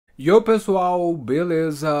Yo pessoal,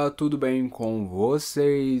 beleza? Tudo bem com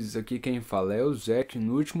vocês? Aqui quem fala é o Zeke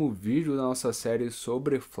no último vídeo da nossa série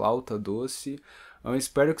sobre flauta doce. Eu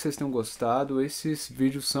espero que vocês tenham gostado. Esses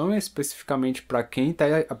vídeos são especificamente para quem está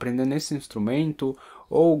aprendendo esse instrumento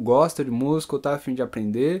ou gosta de música ou está a fim de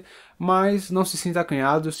aprender, mas não se sinta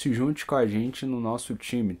acanhado, se junte com a gente no nosso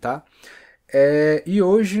time, tá? E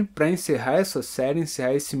hoje, para encerrar essa série,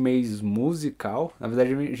 encerrar esse mês musical, na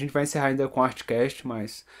verdade a gente vai encerrar ainda com Artcast,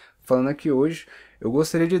 mas falando aqui hoje, eu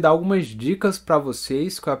gostaria de dar algumas dicas para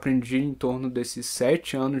vocês que eu aprendi em torno desses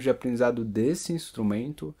 7 anos de aprendizado desse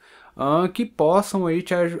instrumento, que possam aí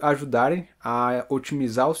te ajudarem a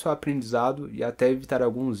otimizar o seu aprendizado e até evitar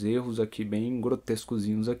alguns erros aqui bem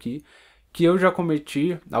grotescozinhos aqui, que eu já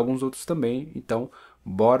cometi, alguns outros também, então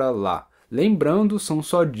bora lá. Lembrando, são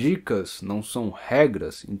só dicas, não são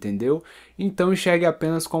regras, entendeu? Então enxergue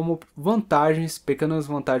apenas como vantagens, pequenas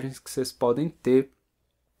vantagens que vocês podem ter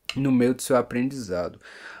no meio do seu aprendizado.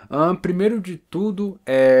 Primeiro de tudo,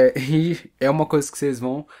 e é uma coisa que vocês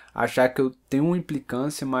vão achar que eu tenho uma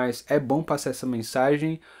implicância, mas é bom passar essa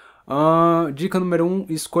mensagem. Dica número 1,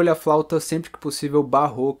 escolha a flauta sempre que possível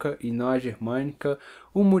barroca e não a germânica.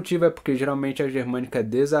 O motivo é porque geralmente a germânica é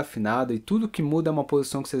desafinada e tudo que muda é uma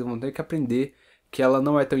posição que vocês vão ter que aprender, que ela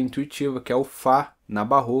não é tão intuitiva, que é o Fá na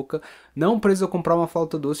barroca. Não precisa comprar uma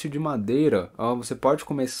flauta doce de madeira, você pode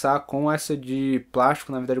começar com essa de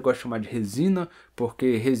plástico, na verdade eu gosto de chamar de resina,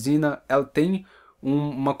 porque resina ela tem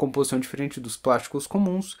uma composição diferente dos plásticos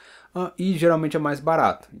comuns e geralmente é mais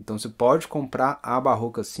barata. Então você pode comprar a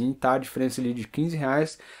barroca sim, tá? A diferença ali de R$ 15.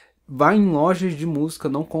 Vai em lojas de música,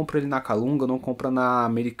 não compra ali na Calunga, não compra na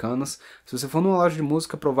Americanas. Se você for numa loja de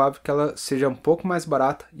música, é provável que ela seja um pouco mais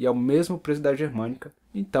barata e é o mesmo preço da germânica.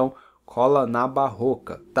 Então, cola na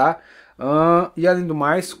barroca, tá? E além do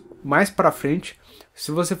mais pra frente, se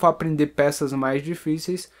você for aprender peças mais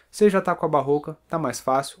difíceis, você já tá com a barroca, tá mais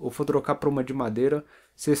fácil. Ou for trocar para uma de madeira,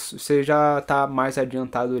 você já tá mais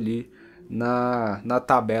adiantado ali na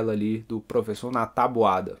tabela ali do professor, na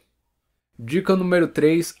tabuada. Dica número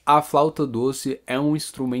 3, a flauta doce é um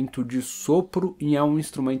instrumento de sopro e é um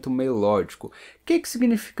instrumento melódico. O que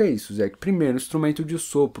significa isso, Zé? Primeiro, instrumento de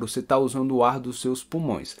sopro, você está usando o ar dos seus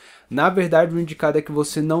pulmões. Na verdade, o indicado é que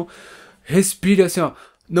você não respire assim, ó,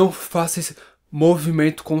 não faça esse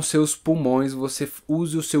movimento com seus pulmões, você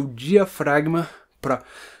use o seu diafragma para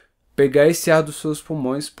pegar esse ar dos seus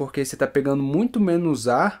pulmões, porque você está pegando muito menos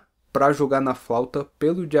ar para jogar na flauta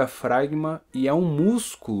pelo diafragma e é um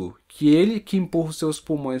músculo que empurra os seus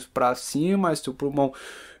pulmões para cima, aí seu pulmão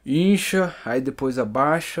incha, aí depois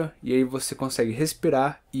abaixa e aí você consegue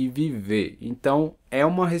respirar e viver. Então é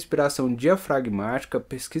uma respiração diafragmática,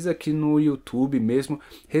 pesquisa aqui no YouTube mesmo,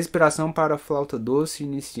 respiração para flauta doce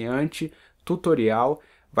iniciante, tutorial.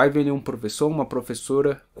 Vai ver um professor, uma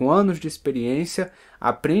professora com anos de experiência,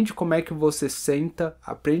 aprende como é que você senta,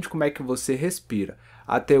 aprende como é que você respira.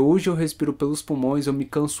 Até hoje eu respiro pelos pulmões, eu me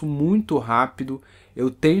canso muito rápido, eu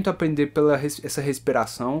tento aprender essa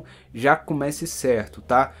respiração, já comece certo,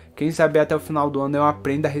 tá? Quem sabe até o final do ano eu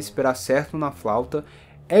aprenda a respirar certo na flauta.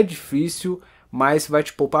 É difícil, mas vai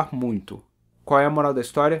te poupar muito. Qual é a moral da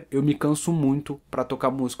história? Eu me canso muito para tocar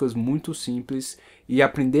músicas muito simples e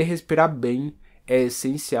aprender a respirar bem é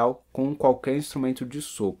essencial com qualquer instrumento de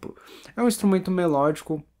sopro. É um instrumento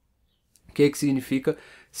melódico. O que significa?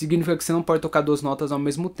 Significa que você não pode tocar duas notas ao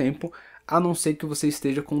mesmo tempo, a não ser que você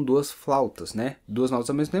esteja com duas flautas, né? Duas notas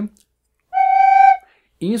ao mesmo tempo.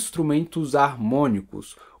 Instrumentos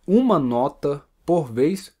harmônicos. Uma nota por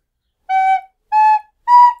vez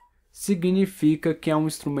significa que é um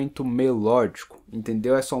instrumento melódico,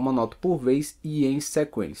 entendeu? É só uma nota por vez e em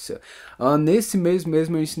sequência. Nesse mês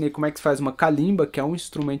mesmo eu ensinei como é que se faz uma calimba, que é um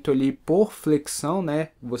instrumento ali por flexão, né?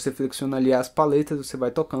 Você flexiona ali as paletas, você vai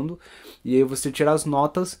tocando e aí você tira as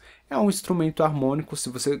notas. É um instrumento harmônico, se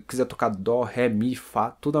você quiser tocar dó, ré, mi, fá,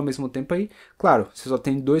 tudo ao mesmo tempo aí. Claro, você só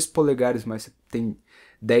tem 2 polegares, mas você tem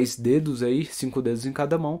 10 dedos aí, 5 dedos em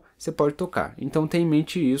cada mão, você pode tocar. Então tenha em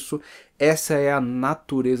mente isso, essa é a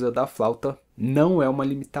natureza da flauta, não é uma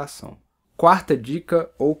limitação. Quarta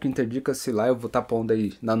dica, ou quinta dica, sei lá, eu vou estar pondo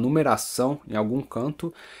aí na numeração, em algum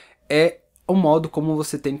canto, é o modo como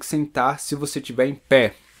você tem que sentar se você estiver em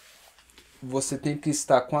pé. Você tem que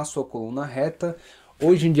estar com a sua coluna reta.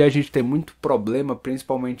 Hoje em dia a gente tem muito problema,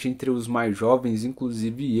 principalmente entre os mais jovens,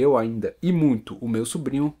 inclusive eu ainda, e muito o meu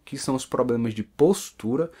sobrinho, que são os problemas de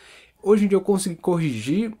postura. Hoje em dia eu consegui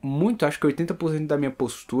corrigir muito, acho que 80% da minha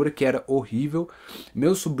postura, que era horrível.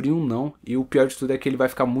 Meu sobrinho não, e o pior de tudo é que ele vai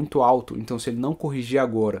ficar muito alto, então se ele não corrigir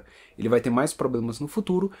agora, ele vai ter mais problemas no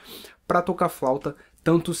futuro. Para tocar flauta,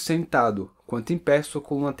 tanto sentado quanto em pé, sua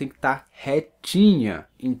coluna tem que estar retinha,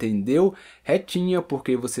 entendeu? Retinha,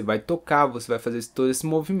 porque você vai tocar, você vai fazer todo esse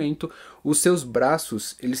movimento. Os seus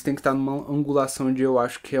braços, eles têm que estar numa angulação de, eu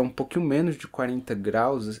acho que é um pouquinho menos de 40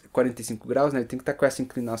 graus, 45 graus, né? Tem que estar com essa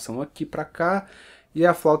inclinação aqui para cá. E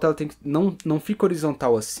a flauta, ela tem que, não fica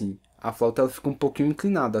horizontal assim. A flauta, ela fica um pouquinho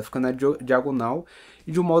inclinada, ela fica na diagonal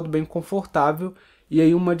e de um modo bem confortável. E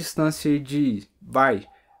aí uma distância de,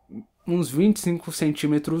 uns 25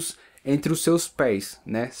 centímetros entre os seus pés,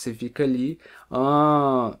 né? Você fica ali,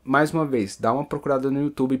 mais uma vez, dá uma procurada no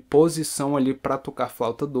YouTube, posição ali para tocar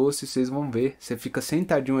flauta doce, vocês vão ver, você fica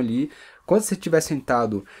sentadinho ali. Quando você estiver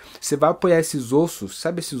sentado, você vai apoiar esses ossos,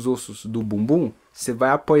 sabe esses ossos do bumbum? Você vai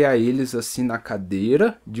apoiar eles assim na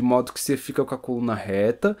cadeira, de modo que você fica com a coluna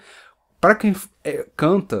reta. Para quem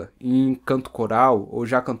canta em canto coral ou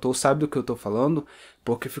já cantou, sabe do que eu estou falando,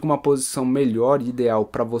 porque fica uma posição melhor e ideal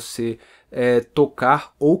para você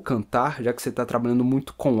tocar ou cantar, já que você está trabalhando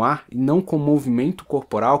muito com ar e não com movimento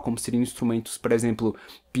corporal, como seriam instrumentos, por exemplo,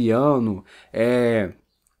 piano,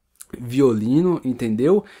 violino,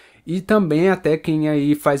 entendeu? E também até quem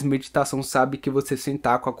aí faz meditação sabe que você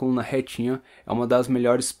sentar com a coluna retinha é uma das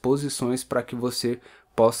melhores posições para que você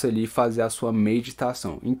possa ali fazer a sua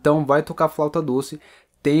meditação. Então vai tocar flauta doce,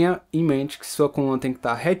 tenha em mente que sua coluna tem que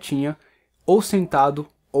estar retinha, ou sentado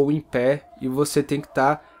ou em pé, e você tem que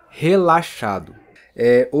estar relaxado.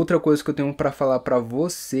 Outra coisa que eu tenho para falar para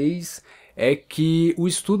vocês é que o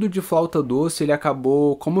estudo de flauta doce, ele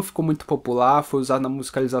acabou, como ficou muito popular, foi usado na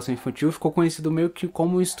musicalização infantil, ficou conhecido meio que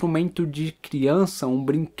como um instrumento de criança, um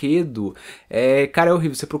brinquedo. Cara, é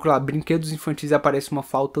horrível, você procurar brinquedos infantis e aparece uma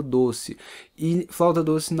flauta doce. E flauta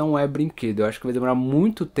doce não é brinquedo, eu acho que vai demorar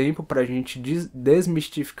muito tempo pra gente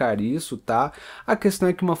desmistificar isso, tá? A questão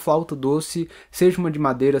é que uma flauta doce, seja uma de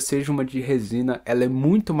madeira, seja uma de resina, ela é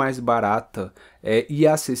muito mais barata e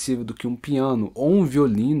acessível do que um piano ou um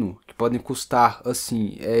violino, que podem custar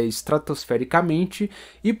assim estratosfericamente,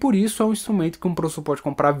 e por isso é um instrumento que um professor pode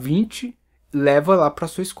comprar 20, leva lá para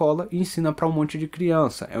sua escola e ensina para um monte de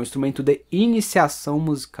criança. É um instrumento de iniciação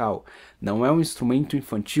musical, não é um instrumento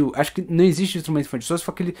infantil. Acho que não existe instrumento infantil, só se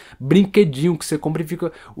for aquele brinquedinho que você compra e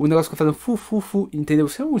fica o negócio que fazendo fu fu fu, entendeu?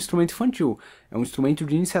 Isso é um instrumento infantil, é um instrumento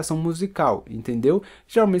de iniciação musical, entendeu?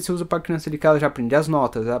 Geralmente você usa para criança ali que ela já aprende as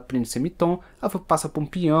notas, ela aprende semitom, ela passa por um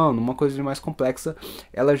piano, uma coisa mais complexa,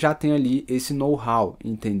 ela já tem ali esse know-how,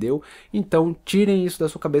 entendeu? Então tirem isso da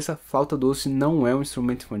sua cabeça, flauta doce não é um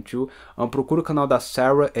instrumento infantil. Procura o canal da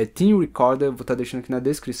Sarah, Teen Recorder, vou estar deixando aqui na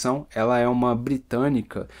descrição, ela é uma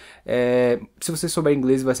britânica. Se você souber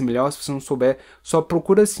inglês vai ser melhor, se você não souber, só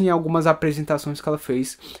procura assim algumas apresentações que ela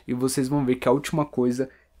fez e vocês vão ver que a última coisa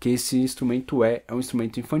que esse instrumento é um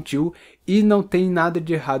instrumento infantil, e não tem nada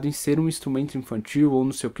de errado em ser um instrumento infantil ou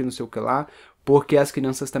não sei o que lá, porque as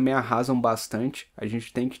crianças também arrasam bastante. A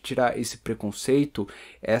gente tem que tirar esse preconceito,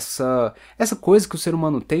 essa coisa que o ser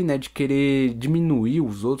humano tem, né, de querer diminuir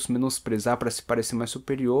os outros, menosprezar para se parecer mais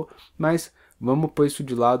superior, mas vamos pôr isso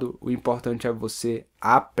de lado, o importante é você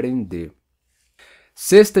aprender.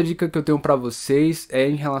 Sexta dica que eu tenho para vocês é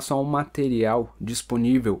em relação ao material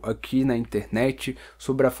disponível aqui na internet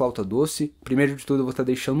sobre a flauta doce. Primeiro de tudo eu vou estar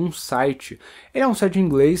deixando um site. Ele é um site em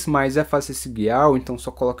inglês, mas é fácil se guiar, então só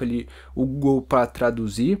coloca ali o Google para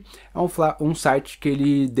traduzir. É um site que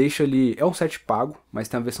ele deixa ali, é um site pago, mas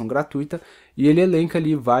tem a versão gratuita, e ele elenca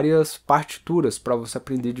ali várias partituras para você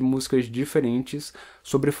aprender de músicas diferentes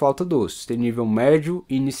sobre flauta doce. Tem nível médio,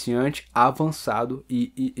 iniciante, avançado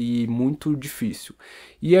e muito difícil.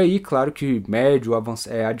 E aí, claro que médio,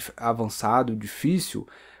 avançado, difícil,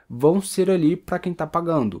 vão ser ali para quem está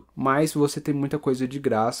pagando, mas você tem muita coisa de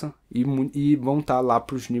graça e vão estar lá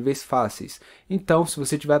para os níveis fáceis. Então, se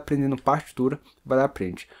você estiver aprendendo partitura, vai lá,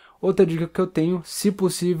 aprende. Outra dica que eu tenho, se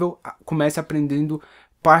possível, comece aprendendo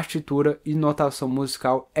partitura e notação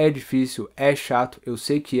musical. É difícil, é chato, eu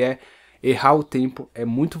sei que errar o tempo é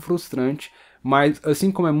muito frustrante, mas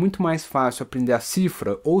assim como é muito mais fácil aprender a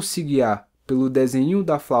cifra ou se guiar pelo desenho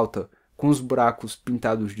da flauta com os buracos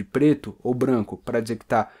pintados de preto ou branco para dizer que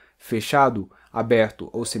está fechado, aberto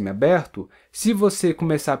ou semiaberto, se você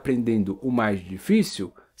começar aprendendo o mais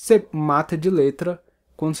difícil, você mata de letra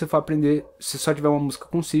quando você for aprender, se só tiver uma música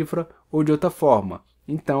com cifra ou de outra forma.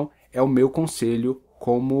 Então, é o meu conselho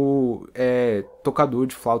como tocador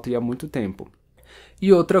de flauta há muito tempo.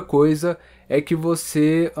 E outra coisa é que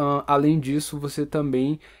você, além disso, você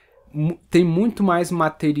também tem muito mais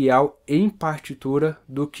material em partitura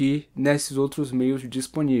do que nesses outros meios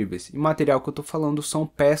disponíveis. E material que eu estou falando são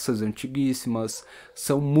peças antiguíssimas,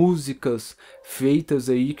 são músicas feitas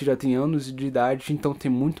aí que já tem anos de idade, então tem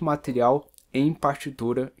muito material em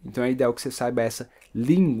partitura, então é ideal que você saiba essa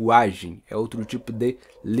linguagem, é outro tipo de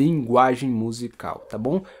linguagem musical, tá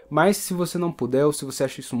bom? Mas se você não puder ou se você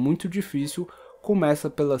acha isso muito difícil, começa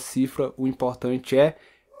pela cifra, o importante é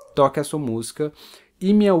toque a sua música.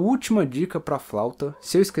 E minha última dica para flauta,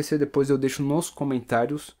 se eu esquecer depois eu deixo nos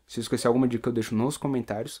comentários, se eu esquecer alguma dica eu deixo nos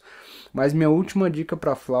comentários, mas minha última dica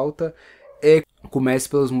para flauta é comece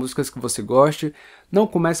pelas músicas que você goste, não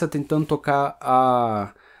comece tentando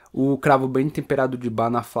tocar o cravo bem temperado de Bar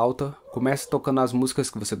na flauta, comece tocando as músicas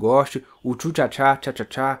que você goste, o tchu-tchá-tchá,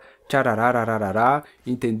 tchá-tchá-tchá, tchararararará,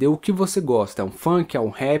 entendeu? O que você gosta, é um funk, é um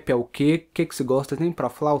rap, é o que você gosta tem pra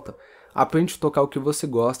flauta? Aprende a tocar o que você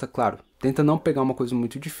gosta, claro. Tenta não pegar uma coisa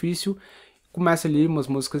muito difícil. Começa ali umas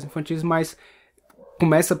músicas infantis, mas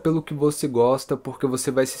começa pelo que você gosta, porque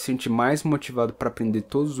você vai se sentir mais motivado para aprender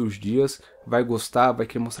todos os dias. Vai gostar, vai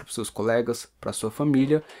querer mostrar para seus colegas, para sua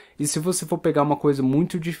família. E se você for pegar uma coisa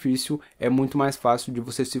muito difícil, é muito mais fácil de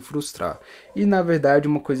você se frustrar. E na verdade,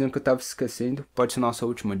 uma coisinha que eu estava esquecendo, pode ser nossa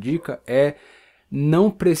última dica, é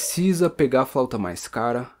não precisa pegar a flauta mais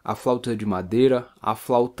cara, a flauta de madeira, a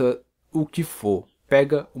flauta o que for,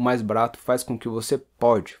 pega o mais barato, faz com o que você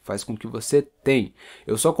pode, faz com o que você tem.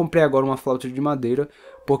 Eu só comprei agora uma flauta de madeira,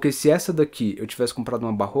 porque se essa daqui eu tivesse comprado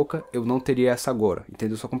uma barroca, eu não teria essa agora,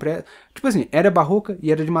 entendeu? Eu só comprei, tipo assim, era barroca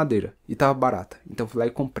e era de madeira, e tava barata, então fui lá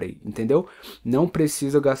e comprei, entendeu? Não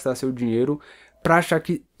precisa gastar seu dinheiro pra achar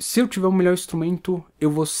que se eu tiver o melhor instrumento,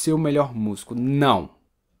 eu vou ser o melhor músico. Não!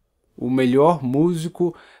 O melhor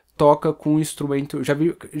músico toca com instrumento, já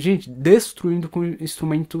vi gente destruindo com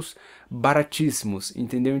instrumentos baratíssimos,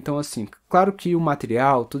 entendeu? Então assim, claro que o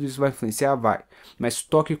material, tudo isso vai influenciar, vai, mas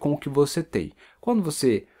toque com o que você tem. Quando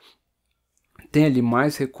você tem ali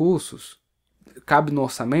mais recursos, cabe no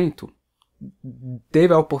orçamento,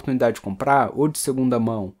 teve a oportunidade de comprar, ou de segunda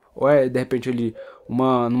mão, ou é de repente ali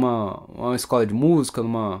uma escola de música,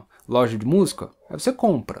 numa loja de música, aí você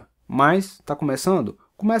compra, mas tá começando,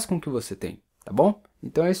 comece com o que você tem, tá bom?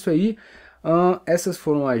 Então é isso aí, essas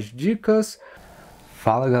foram as dicas.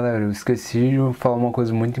 Fala galera, eu esqueci de falar uma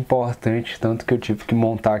coisa muito importante, tanto que eu tive que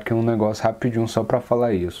montar aqui um negócio rapidinho só para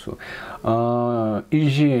falar isso.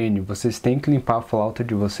 Higiene, vocês têm que limpar a flauta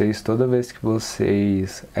de vocês toda vez que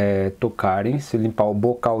vocês tocarem, se limpar o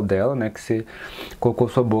bocal dela, né, que você colocou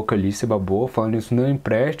sua boca ali, se babou. Falando isso, não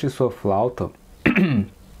empreste sua flauta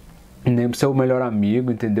nem pro seu melhor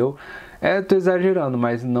amigo, entendeu? Tô exagerando,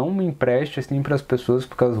 mas não me empreste assim para as pessoas,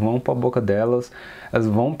 porque elas vão para a boca delas, elas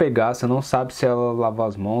vão pegar, você não sabe se ela lavar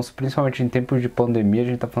as mãos, principalmente em tempos de pandemia, a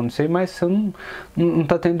gente tá falando isso aí, mas você não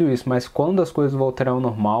tá tendo isso. Mas quando as coisas voltarem ao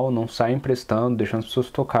normal, não sai emprestando, deixando as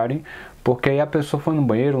pessoas tocarem, porque aí a pessoa foi no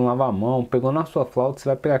banheiro, não lava a mão, pegou na sua flauta, você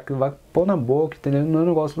vai pegar aquilo, vai pôr na boca, entendeu? Não é um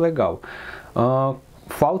negócio legal.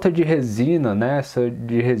 Falta de resina, né, essa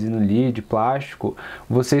de resina ali, de plástico,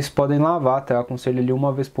 vocês podem lavar, tá? Eu aconselho ali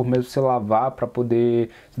uma vez por mês você lavar para poder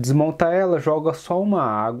desmontar ela, joga só uma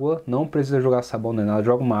água, não precisa jogar sabão nem nada,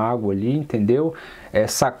 joga uma água ali, entendeu?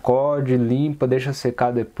 Sacode, limpa, deixa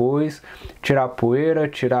secar depois, tirar a poeira,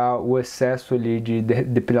 tirar o excesso ali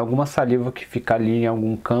de alguma saliva que fica ali em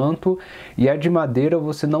algum canto. E a de madeira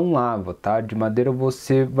você não lava, tá? De madeira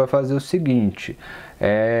você vai fazer o seguinte,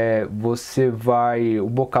 o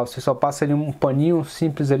bocal você só passa ali um paninho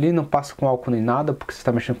simples ali, não passa com álcool nem nada, porque você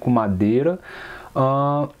está mexendo com madeira.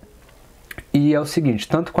 E é o seguinte,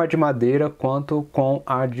 tanto com a de madeira quanto com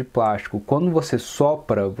a de plástico, quando você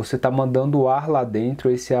sopra, você está mandando o ar lá dentro,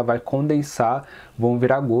 esse ar vai condensar, vão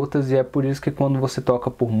virar gotas, e é por isso que quando você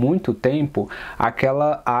toca por muito tempo,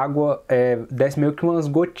 aquela água desce meio que umas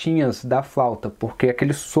gotinhas da flauta, porque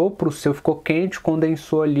aquele sopro seu ficou quente,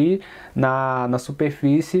 condensou ali na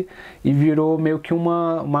superfície e virou meio que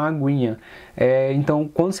uma aguinha. Então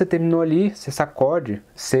quando você terminou ali, você sacode,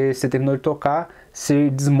 você terminou de tocar, você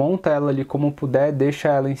desmonta ela ali como puder, deixa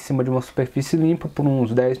ela em cima de uma superfície limpa por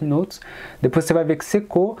uns 10 minutos. Depois você vai ver que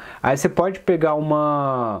secou. Aí você pode pegar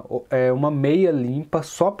uma meia limpa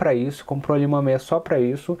só para isso. Comprou ali uma meia só para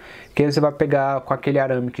isso. Que aí você vai pegar com aquele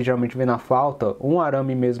arame que geralmente vem na flauta, um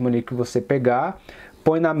arame mesmo ali que você pegar,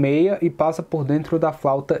 põe na meia e passa por dentro da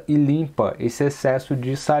flauta e limpa esse excesso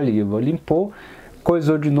de saliva. Limpou,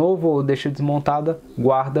 coisou de novo ou deixa desmontada,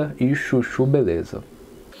 guarda e chuchu, beleza.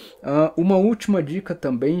 Uma última dica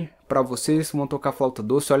também para vocês que vão tocar flauta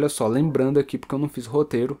doce, olha só, lembrando aqui porque eu não fiz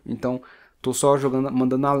roteiro, então tô só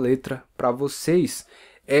mandando a letra para vocês.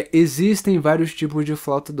 Existem vários tipos de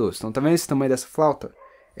flauta doce, então tá vendo esse tamanho dessa flauta?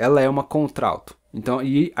 Ela é uma contralto, então,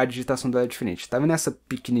 e a digitação dela é diferente. Tá vendo essa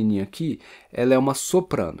pequenininha aqui? Ela é uma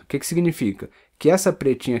soprano. O que significa? Que essa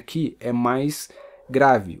pretinha aqui é mais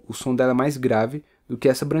grave, o som dela é mais grave do que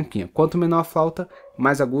essa branquinha. Quanto menor a flauta,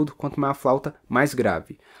 mais agudo. Quanto maior a flauta, mais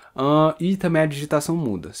grave. E também a digitação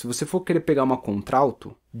muda. Se você for querer pegar uma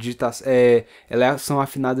contralto, elas são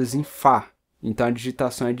afinadas em Fá. Então a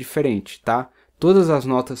digitação é diferente, tá? Todas as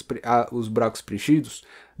notas, os buracos preenchidos,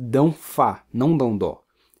 dão Fá, não dão Dó.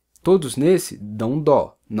 Todos nesse dão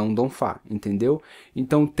Dó, não dão Fá, entendeu?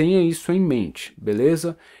 Então tenha isso em mente,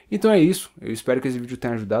 beleza? Então é isso, eu espero que esse vídeo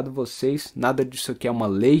tenha ajudado vocês. Nada disso aqui é uma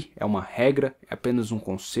lei, é uma regra, é apenas um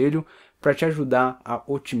conselho para te ajudar a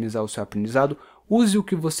otimizar o seu aprendizado. Use o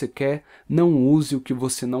que você quer, não use o que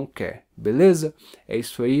você não quer, beleza? É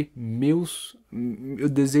isso aí, eu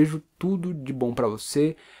desejo tudo de bom para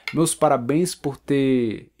você. Meus parabéns por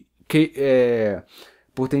ter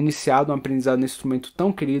iniciado um aprendizado nesse instrumento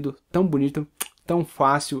tão querido, tão bonito, tão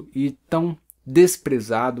fácil e tão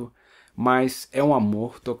desprezado, mas é um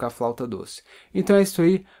amor tocar flauta doce. Então é isso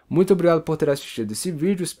aí, muito obrigado por ter assistido esse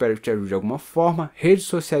vídeo, espero que te ajude de alguma forma. Redes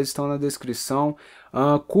sociais estão na descrição,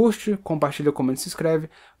 curte, compartilha, comenta, se inscreve,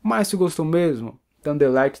 mas se gostou mesmo, então dê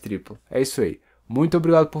like triplo. É isso aí, muito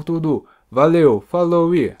obrigado por tudo, valeu,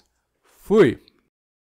 falou e fui!